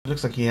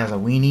Looks like he has a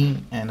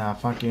weenie and a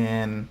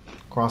fucking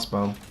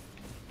crossbow.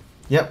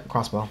 Yep,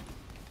 crossbow.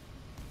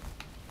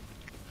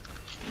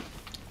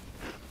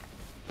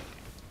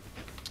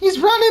 He's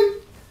running!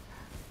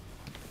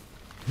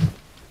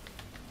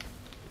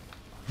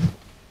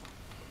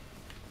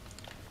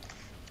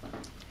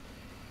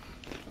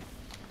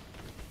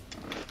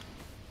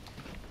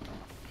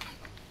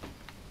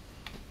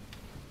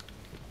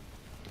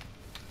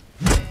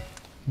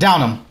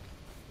 Down him.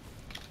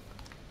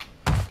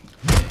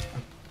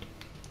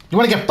 You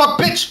wanna get fucked,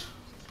 bitch?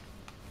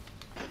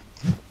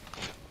 You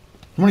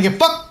wanna get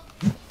fucked?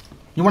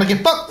 You wanna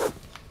get fucked?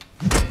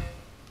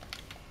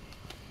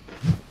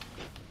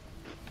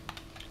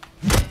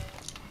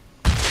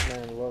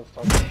 Man loves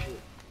talking shit.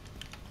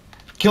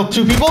 Kill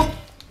 2 people?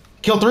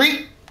 Kill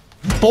 3?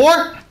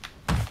 4?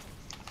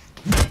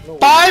 No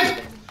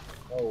 5?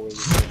 way.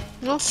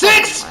 No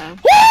 6? fucking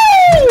way.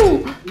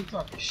 Woo! You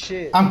talking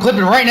shit. I'm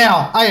clipping right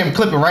now. I am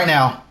clipping right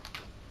now.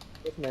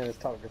 This man is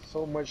talking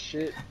so much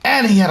shit.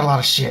 And he had a lot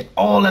of shit.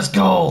 Oh, let's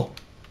go.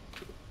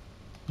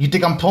 You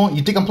think I'm playing?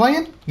 You think I'm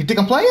playing? You think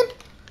I'm playing?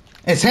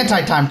 It's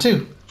hentai time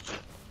too.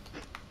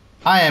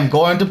 I am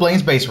going to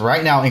Blaine's base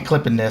right now and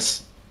clipping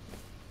this.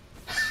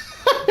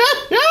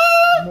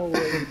 No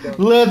way, dog.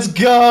 Let's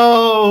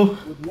go.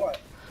 With what?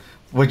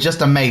 With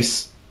just a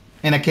mace.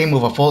 And it came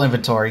with a full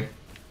inventory.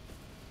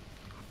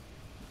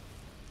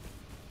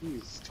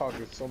 He's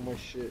talking so much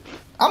shit.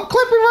 I'm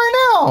clipping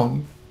right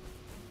now.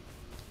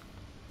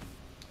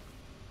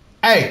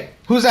 Hey,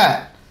 who's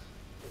that?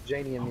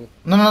 Janie and me.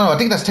 No, I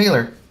think that's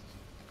Taylor.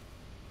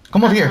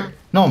 Come over here.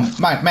 No,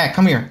 Matt,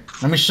 come here.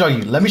 Let me show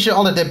you. Let me show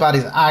all the dead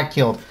bodies I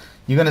killed.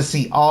 You're gonna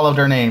see all of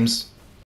their names.